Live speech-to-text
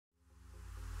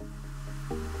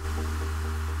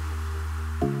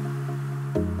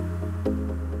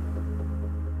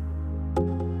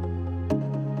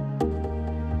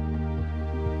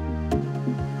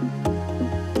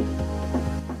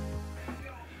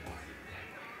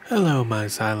Hello, my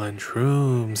silent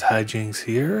shrooms. HiJinx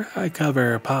here. I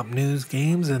cover pop news,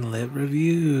 games, and lit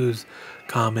reviews.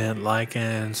 Comment, like,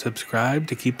 and subscribe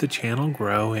to keep the channel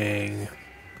growing.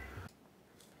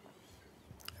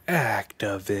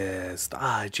 Activist,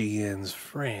 IGN's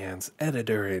France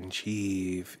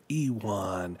editor-in-chief,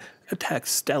 E1,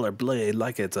 attacks Stellar Blade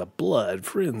like it's a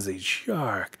blood-frenzied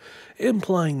shark,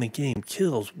 implying the game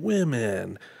kills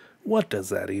women. What does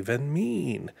that even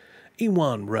mean?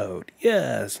 E1 wrote,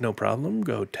 yes, no problem,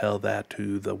 go tell that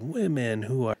to the women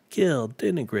who are killed,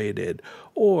 denigrated,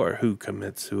 or who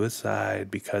commit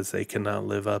suicide because they cannot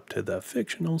live up to the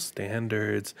fictional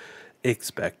standards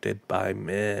expected by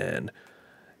men.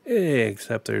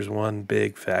 Except there's one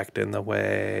big fact in the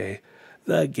way.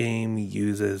 The game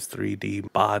uses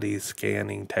 3D body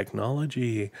scanning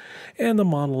technology, and the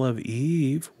model of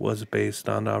Eve was based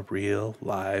on a real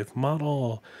live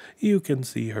model. You can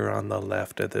see her on the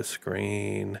left of the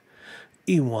screen.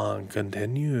 Ewan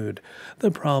continued,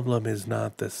 the problem is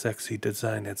not the sexy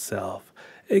design itself,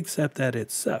 except that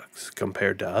it sucks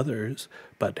compared to others.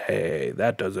 But hey,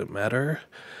 that doesn't matter.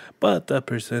 But the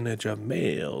percentage of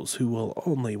males who will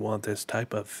only want this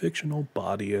type of fictional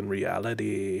body in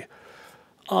reality.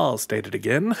 I'll state it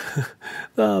again.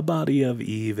 The body of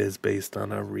Eve is based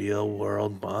on a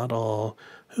real-world model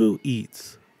who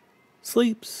eats,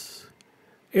 sleeps,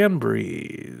 and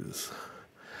breathes.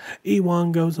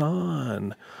 Ewan goes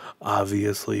on.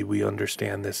 Obviously, we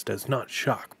understand this does not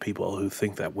shock people who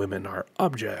think that women are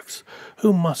objects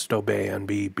who must obey and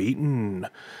be beaten.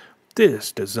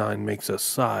 This design makes us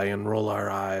sigh and roll our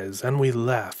eyes, and we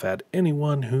laugh at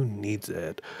anyone who needs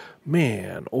it,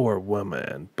 man or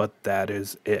woman, but that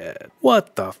is it.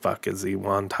 What the fuck is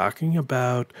Ewan talking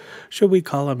about? Should we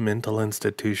call a mental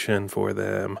institution for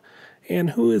them?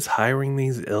 And who is hiring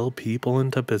these ill people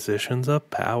into positions of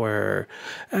power?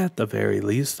 At the very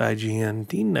least, IGN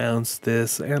denounced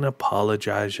this and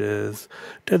apologizes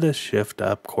to the Shift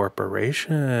Up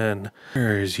Corporation.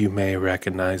 You may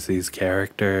recognize these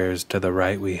characters. To the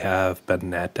right we have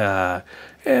Bayonetta,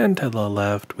 and to the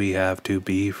left we have To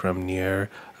Be from Near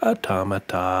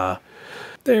Automata.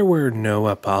 There were no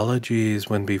apologies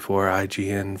when before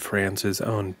IGN France's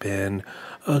own Ben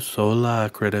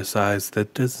Osola criticized the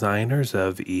designers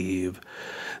of Eve,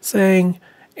 saying,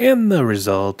 and the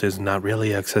result is not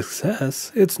really a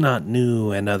success. It's not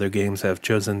new, and other games have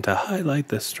chosen to highlight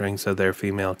the strengths of their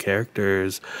female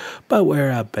characters, but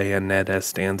where a Bayonetta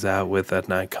stands out with an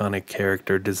iconic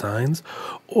character designs,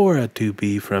 or a To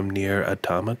Be from Near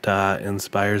Automata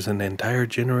inspires an entire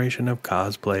generation of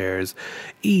cosplayers,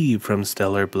 Eve from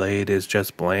Stellar Blade is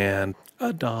just bland,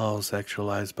 a doll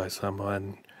sexualized by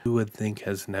someone who would think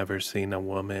has never seen a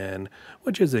woman,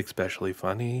 which is especially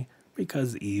funny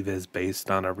because Eve is based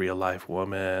on a real-life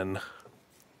woman.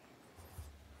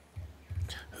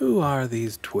 Who are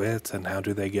these twits and how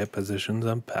do they get positions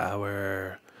of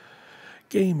power?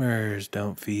 Gamers,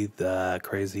 don't feed the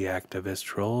crazy activist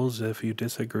trolls if you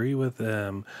disagree with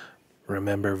them.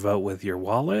 Remember, vote with your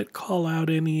wallet, call out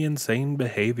any insane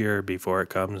behavior before it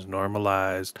comes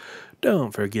normalized.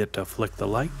 Don't forget to flick the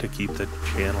like to keep the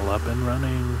channel up and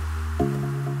running.